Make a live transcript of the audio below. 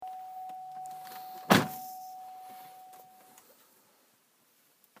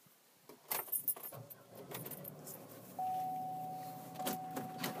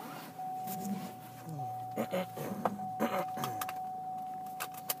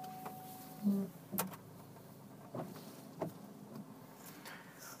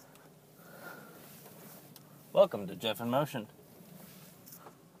Welcome to Jeff in Motion.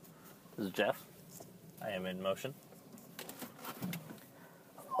 This is Jeff. I am in motion.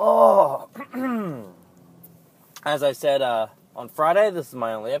 Oh! As I said on Friday, this is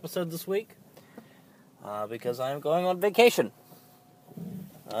my only episode this week because I am going on vacation.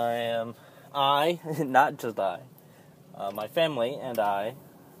 Not just I, my family and I,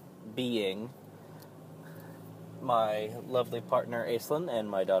 being my lovely partner Aislinn and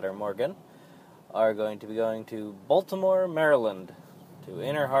my daughter Morgan, are going to be going to Baltimore, Maryland, to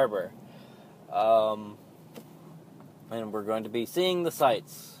Inner Harbor. And we're going to be seeing the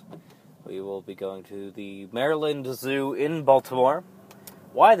sights. We will be going to the Maryland Zoo in Baltimore.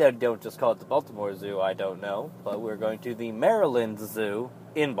 Why they don't just call it the Baltimore Zoo, I don't know. But we're going to the Maryland Zoo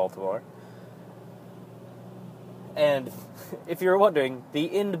in Baltimore. And if you're wondering, the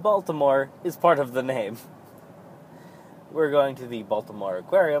in Baltimore is part of the name. We're going to the Baltimore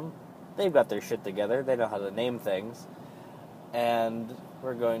Aquarium. They've got their shit together. They know how to name things. And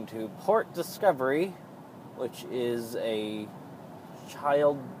we're going to Port Discovery, which is a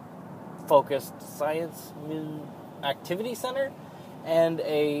child-focused science activity center, and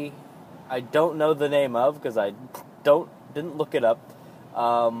I don't know the name of, because I didn't look it up,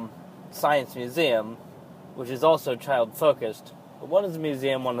 science museum, which is also child-focused. But one is a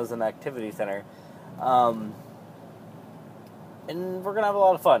museum, one is an activity center. And we're going to have a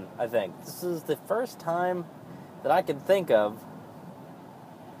lot of fun, I think. This is the first time that I can think of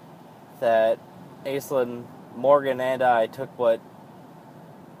that Aislinn, Morgan, and I took what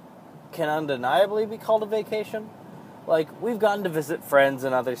can undeniably be called a vacation. Like, we've gotten to visit friends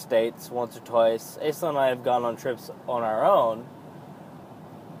in other states once or twice. Aislinn and I have gone on trips on our own.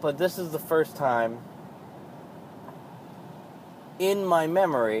 But this is the first time in my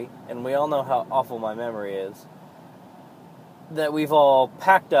memory, and we all know how awful my memory is, that we've all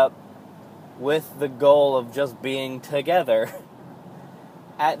packed up with the goal of just being together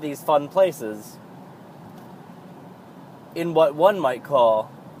at these fun places in what one might call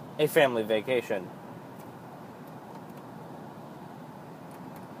a family vacation.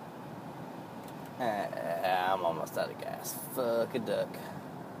 I'm almost out of gas. Fuck a duck.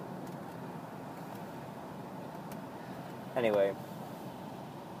 Anyway,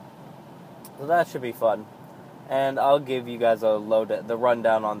 so that should be fun. And I'll give you guys the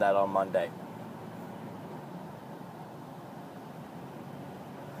rundown on that on Monday.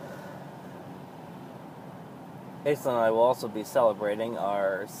 Aislinn and I will also be celebrating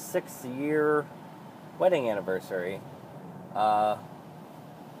our 6-year wedding anniversary on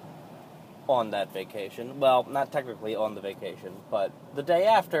that vacation. Well, not technically on the vacation, but the day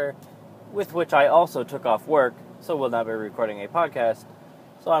after, with which I also took off work, so we'll now be recording a podcast.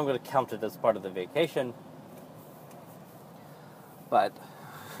 So I'm going to count it as part of the vacation. But,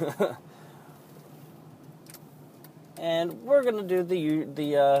 and we're going to do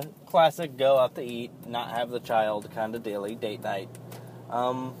the classic go out to eat, not have the child kind of daily date night.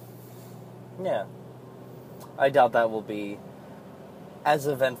 Yeah. I doubt that will be as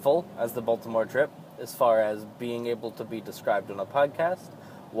eventful as the Baltimore trip, as far as being able to be described on a podcast,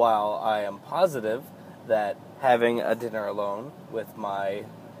 while I am positive that having a dinner alone with my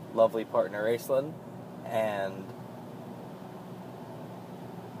lovely partner Aislinn and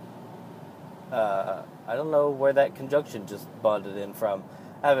I don't know where that conjunction just bonded in from.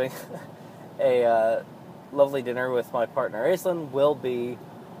 Having a lovely dinner with my partner Aislinn will be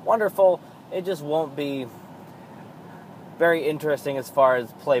wonderful. It just won't be very interesting as far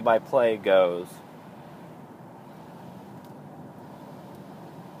as play-by-play goes.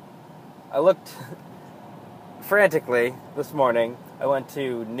 I looked frantically this morning. I went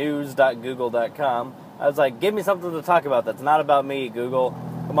to news.google.com. I was like, give me something to talk about that's not about me, Google.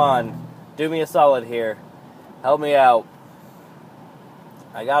 Come on. Do me a solid here. Help me out.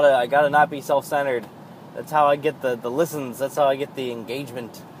 I gotta not be self-centered. That's how I get the listens. That's how I get the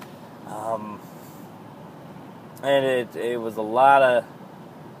engagement. And it was a lot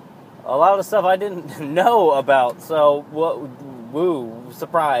of stuff I didn't know about. So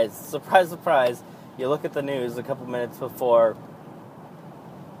surprise. You look at the news a couple minutes before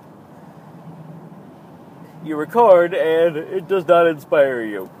you record, and it does not inspire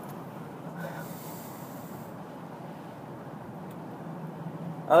you.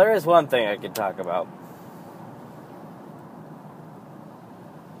 Now, there is one thing I could talk about.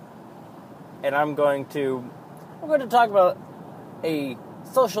 And I'm going to talk about a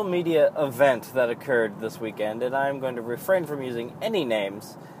social media event that occurred this weekend, and I'm going to refrain from using any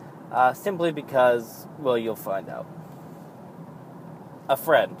names, simply because, well, you'll find out. A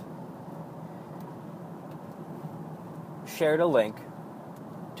friend shared a link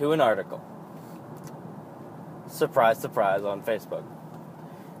to an article. Surprise, surprise, on Facebook.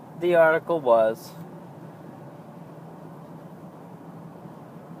 The article was,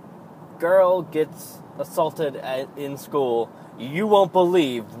 girl gets assaulted in school. You won't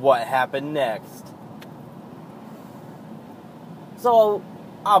believe what happened next. So,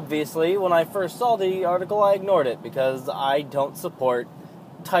 obviously, when I first saw the article, I ignored it because I don't support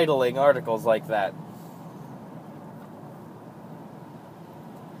titling articles like that.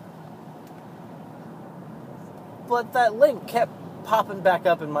 But that link kept popping back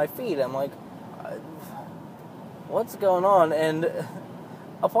up in my feed. I'm like, what's going on? And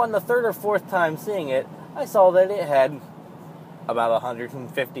upon the third or fourth time seeing it, I saw that it had about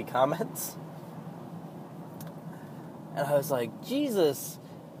 150 comments. And I was like, Jesus,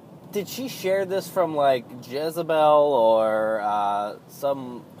 did she share this from, like, Jezebel or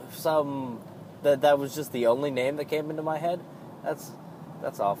some that was just the only name that came into my head? That's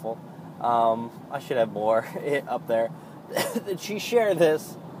awful. I should have more up there. Did she share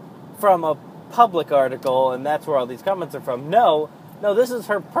this from a public article, and that's where all these comments are from? No, this is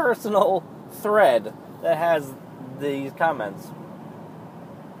her personal thread that has these comments.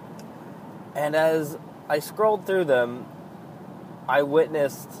 And as I scrolled through them, I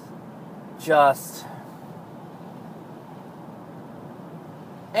witnessed just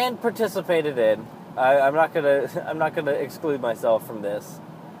and participated in. I'm not gonna exclude myself from this.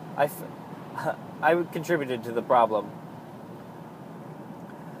 I contributed to the problem.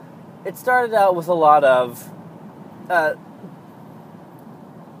 It started out with a lot of,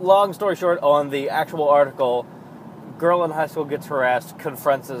 long story short, on the actual article, girl in high school gets harassed,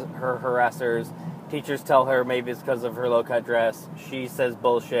 confronts her harassers. Teachers tell her maybe it's because of her low-cut dress. She says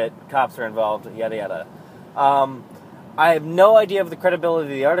bullshit. Cops are involved. Yada, yada. I have no idea of the credibility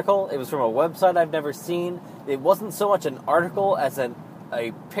of the article. It was from a website I've never seen. It wasn't so much an article as a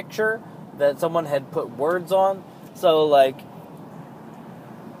picture that someone had put words on. So, like,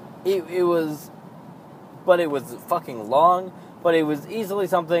 it was... But it was fucking long. But it was easily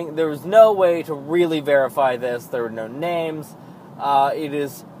something... There was no way to really verify this. There were no names. It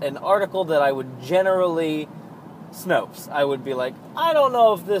is an article that I would generally Snopes. I would be like, I don't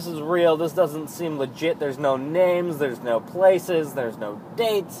know if this is real. This doesn't seem legit. There's no names. There's no places. There's no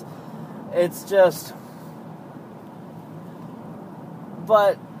dates. It's just...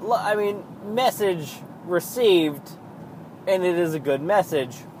 But, I mean, message received, and it is a good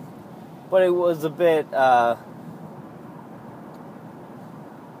message, but it was a bit, I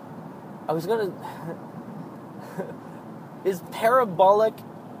was gonna... Is parabolic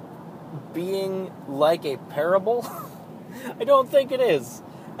being like a parable? I don't think it is.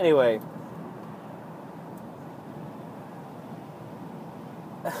 Anyway.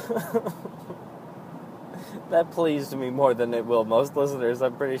 That pleased me more than it will most listeners,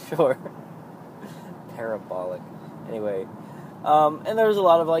 I'm pretty sure. Parabolic. Anyway. And there was a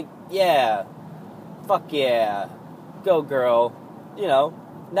lot of like, yeah, fuck yeah, go girl, you know,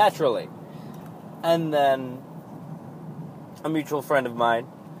 naturally. And then a mutual friend of mine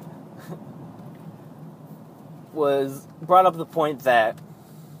brought up the point that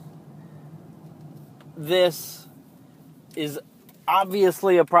this is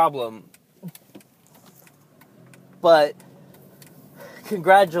obviously a problem, but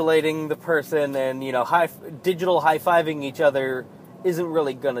congratulating the person and, you know, digital high-fiving each other isn't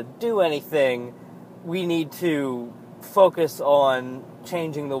really going to do anything. We need to focus on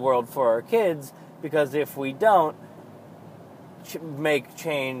changing the world for our kids, because if we don't make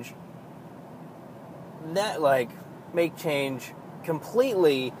change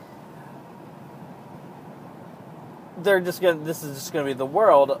completely, this is just gonna be the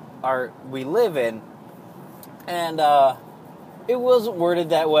world we live in. And it wasn't worded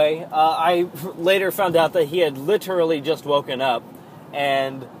that way. I later found out that he had literally just woken up,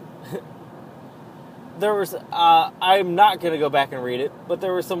 and there was I'm not gonna go back and read it, but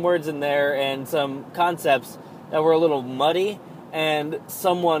there were some words in there and some concepts that were a little muddy, and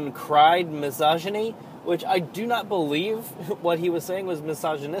someone cried misogyny, which I do not believe what he was saying was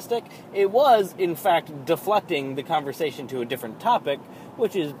misogynistic. It was, in fact, deflecting the conversation to a different topic,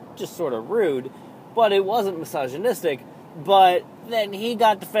 which is just sort of rude, but it wasn't misogynistic. But then he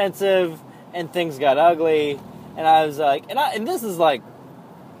got defensive, and things got ugly, and I was like, and this is like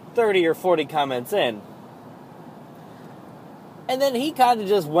 30 or 40 comments in, and then he kind of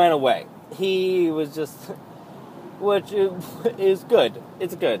just went away. He was just... Which is good.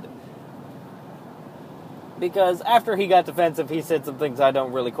 It's good. Because after he got defensive, he said some things I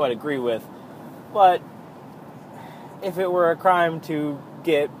don't really quite agree with. But if it were a crime to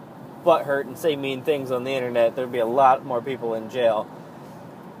get butthurt and say mean things on the internet, there'd be a lot more people in jail.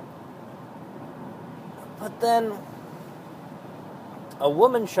 But then a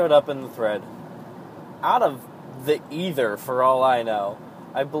woman showed up in the thread out of the ether, for all I know.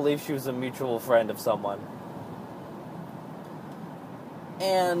 I believe she was a mutual friend of someone.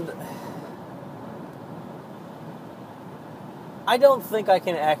 And I don't think I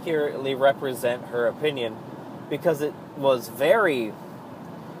can accurately represent her opinion because it was very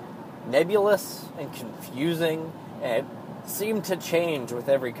nebulous and confusing, and it seemed to change with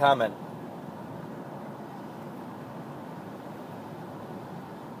every comment.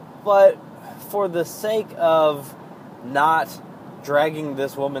 But for the sake of not dragging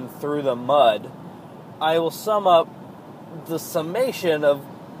this woman through the mud, I will sum up the summation of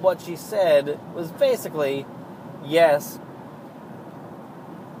what she said was basically, yes,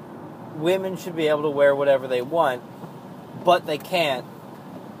 women should be able to wear whatever they want, but they can't,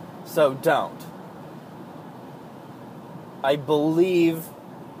 so don't. I believe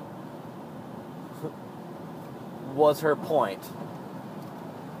was her point.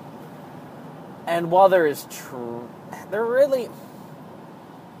 And while there is there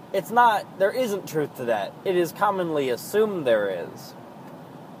isn't truth to that. It is commonly assumed there is.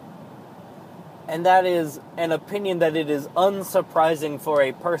 And that is an opinion that it is unsurprising for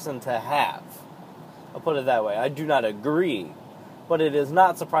a person to have. I'll put it that way. I do not agree, but it is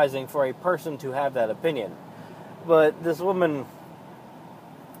not surprising for a person to have that opinion. But this woman,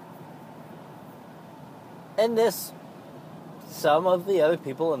 and some of the other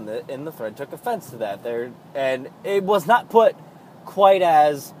people in the thread took offense to that. And it was not put quite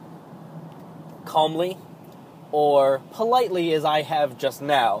as calmly or politely as I have just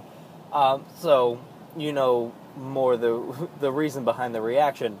now. So you know more the reason behind the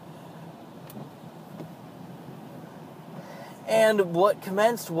reaction. And what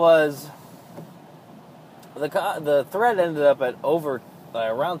commenced was the thread ended up at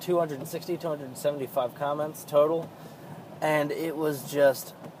around 260, 275 comments total. And it was just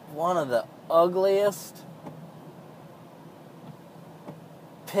one of the ugliest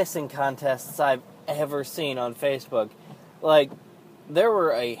pissing contests I've ever seen on Facebook. Like, there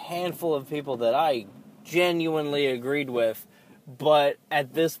were a handful of people that I genuinely agreed with, but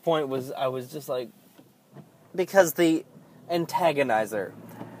at this point I was just like, because the antagonizer,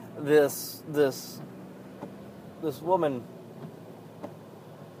 this woman,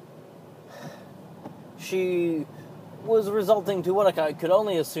 she was resulting to what I could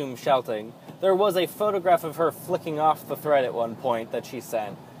only assume shouting. There was a photograph of her flicking off the thread at one point that she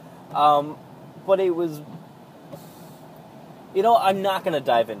sent. But it was... I'm not going to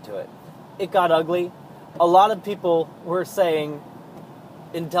dive into it. It got ugly. A lot of people were saying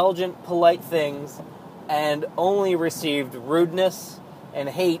intelligent, polite things and only received rudeness and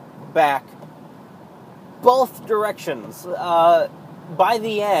hate back. Both directions. By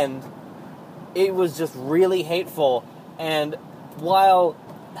the end, it was just really hateful. And while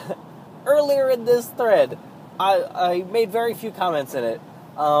earlier in this thread, I made very few comments in it.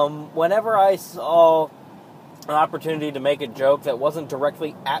 Whenever I saw an opportunity to make a joke that wasn't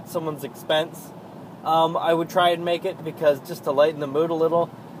directly at someone's expense, I would try and make it, because just to lighten the mood a little.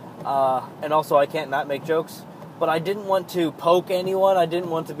 And also, I can't not make jokes. But I didn't want to poke anyone. I didn't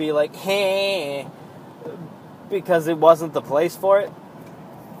want to be like, hey, because it wasn't the place for it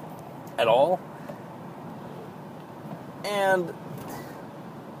at all. And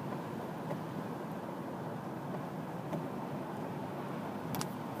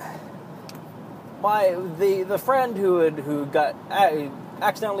the friend who got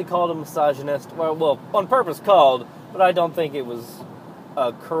accidentally called a misogynist, well, on purpose called, but I don't think it was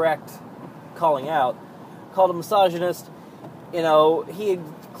a correct calling out, called a misogynist. He had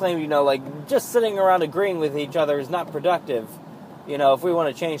claimed, just sitting around agreeing with each other is not productive. If we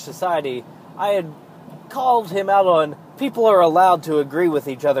want to change society, I had called him out on people are allowed to agree with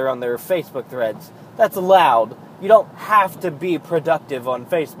each other on their Facebook threads. That's allowed. You don't have to be productive on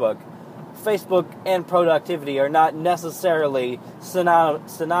Facebook. Facebook and productivity are not necessarily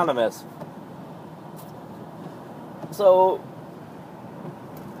synonymous. So,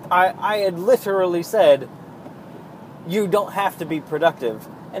 I had literally said, you don't have to be productive.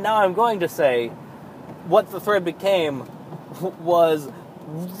 And now I'm going to say, what the thread became was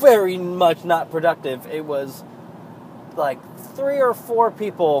very much not productive. It was like 3 or 4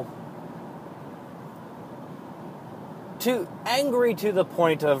 people angry to the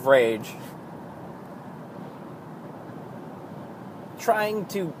point of rage, trying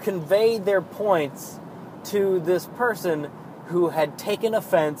to convey their points to this person who had taken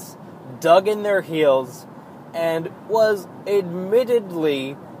offense, dug in their heels, and was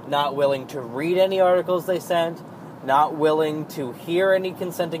admittedly not willing to read any articles they sent, not willing to hear any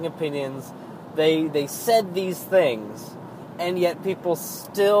consenting opinions. They said these things, and yet people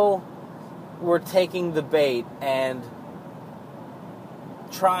still were taking the bait and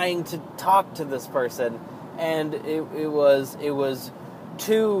trying to talk to this person. And it was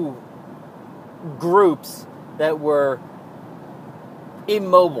two groups that were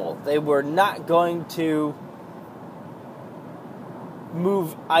immobile. They were not going to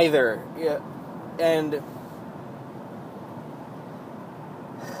move either. Yeah. And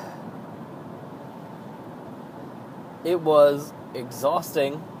it was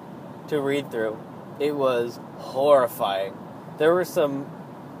exhausting to read through. It was horrifying. There were some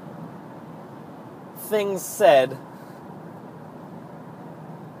things said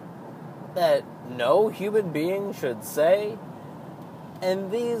that no human being should say,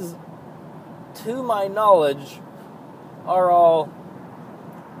 and these, to my knowledge, are all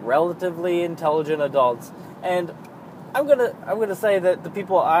relatively intelligent adults. And I'm gonna say that the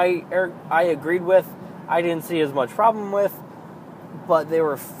people I agreed with, I didn't see as much problem with, but they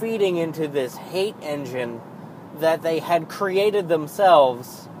were feeding into this hate engine that they had created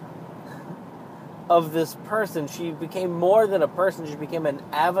themselves of this person. She became more than a person. She became an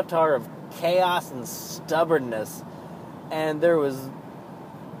avatar of chaos and stubbornness. And there was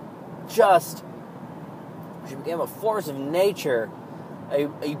she became a force of nature,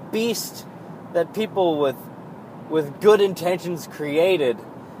 a beast that people with good intentions created.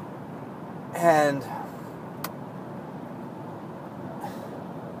 And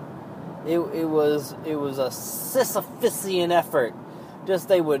it was a Sisyphusian effort. Just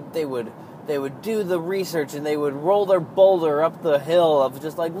they would do the research, and they would roll their boulder up the hill of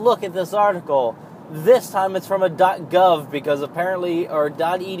just like, look at this article. This time it's from a .gov because apparently, or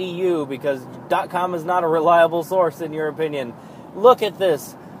 .edu because .com is not a reliable source in your opinion. Look at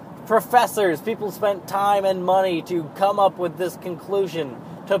this. Professors, people spent time and money to come up with this conclusion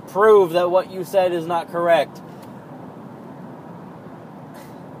to prove that what you said is not correct.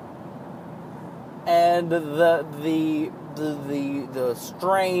 And the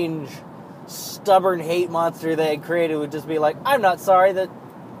strange, stubborn hate monster they had created would just be like, I'm not sorry that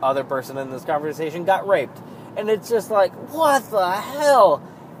other person in this conversation got raped. And it's just like, what the hell?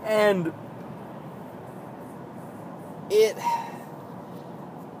 And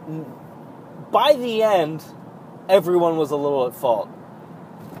by the end, everyone was a little at fault.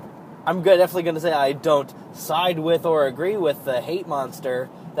 I'm definitely going to say I don't side with or agree with the hate monster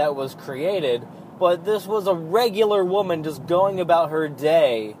that was created, but this was a regular woman just going about her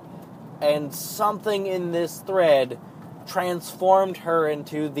day, and something in this thread transformed her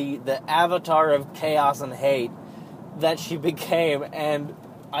into the avatar of chaos and hate that she became. And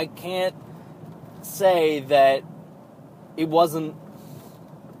I can't say that it wasn't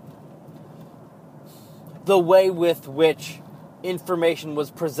the way with which information was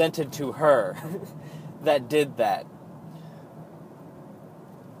presented to her that did that.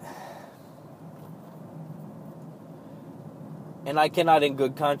 And I cannot in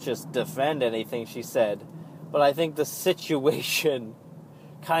good conscience defend anything she said, but I think the situation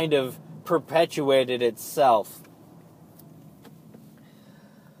kind of perpetuated itself.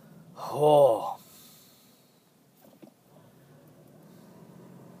 Oh.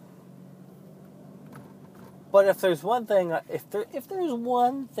 But if there's one thing, if there's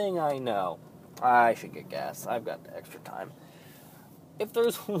one thing I know, I should get gas. I've got extra time. If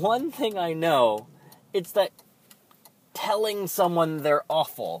there's one thing I know, it's that telling someone they're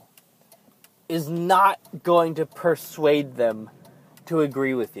awful is not going to persuade them to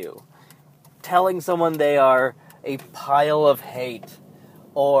agree with you. Telling someone they are a pile of hate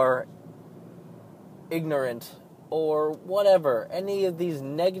or ignorant or whatever, any of these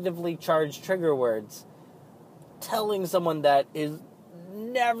negatively charged trigger words, telling someone that is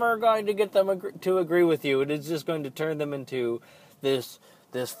never going to get them to agree with you. It is just going to turn them into this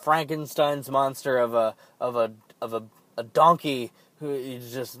Frankenstein's monster of a donkey who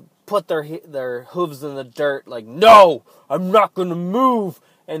just put their hooves in the dirt, like, no, I'm not going to move,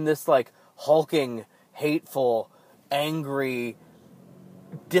 and this like hulking, hateful, angry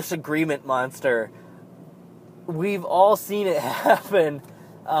disagreement monster. We've all seen it happen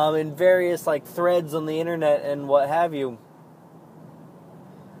in various like threads on the internet and what have you.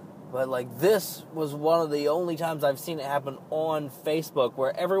 But like this was one of the only times I've seen it happen on Facebook,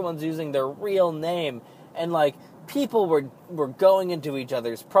 where everyone's using their real name, and like people were going into each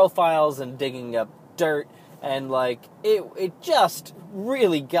other's profiles and digging up dirt, and like it just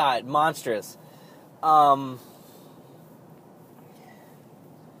really got monstrous.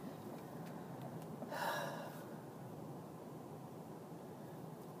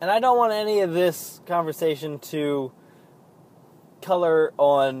 And I don't want any of this conversation to color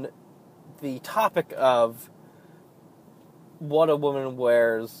on the topic of what a woman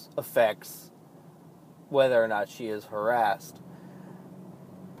wears affects whether or not she is harassed.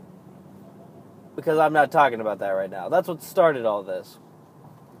 Because I'm not talking about that right now. That's what started all this.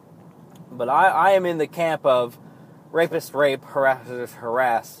 But I am in the camp of rapists rape, harassers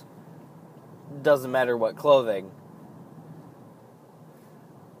harass. Doesn't matter what clothing.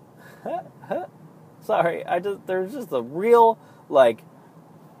 Sorry, there's just a real, late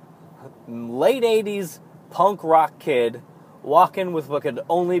 80s punk rock kid walking with what could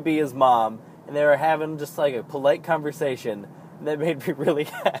only be his mom, and they were having just a polite conversation, and that made me really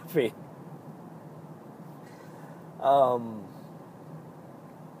happy.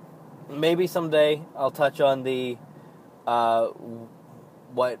 Maybe someday I'll touch on the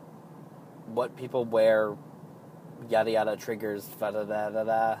what people wear, yada yada triggers, da da da da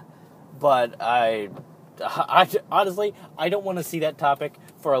da. But I honestly I don't want to see that topic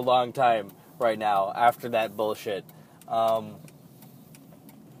for a long time right now after that bullshit. Well,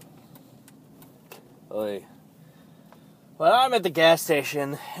 I'm at the gas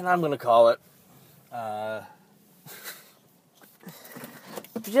station and I'm gonna call it.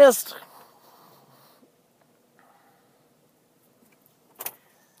 Just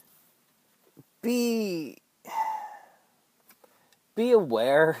be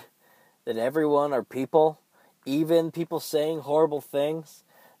aware that everyone are people, even people saying horrible things.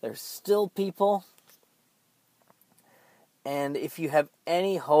 They're still people. And if you have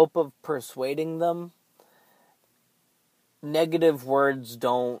any hope of persuading them, negative words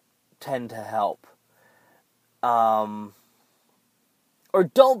don't tend to help. Or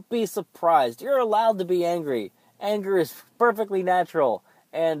don't be surprised. You're allowed to be angry. Anger is perfectly natural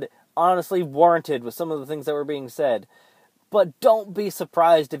and honestly warranted with some of the things that were being said. But don't be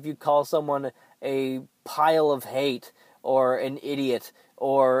surprised if you call someone a pile of hate or an idiot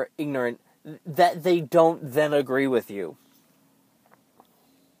or ignorant, that they don't then agree with you.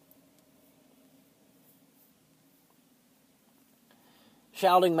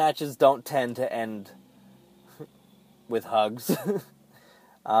 Shouting matches don't tend to end with hugs.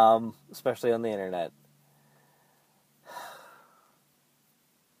 Especially on the internet.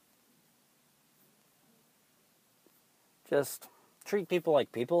 Just treat people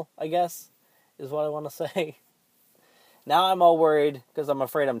like people, I guess, is what I want to say. Now I'm all worried because I'm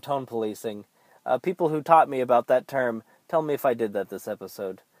afraid I'm tone policing. People who taught me about that term, tell me if I did that this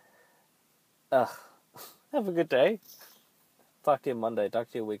episode. Have a good day. Talk to you Monday.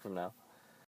 Talk to you a week from now.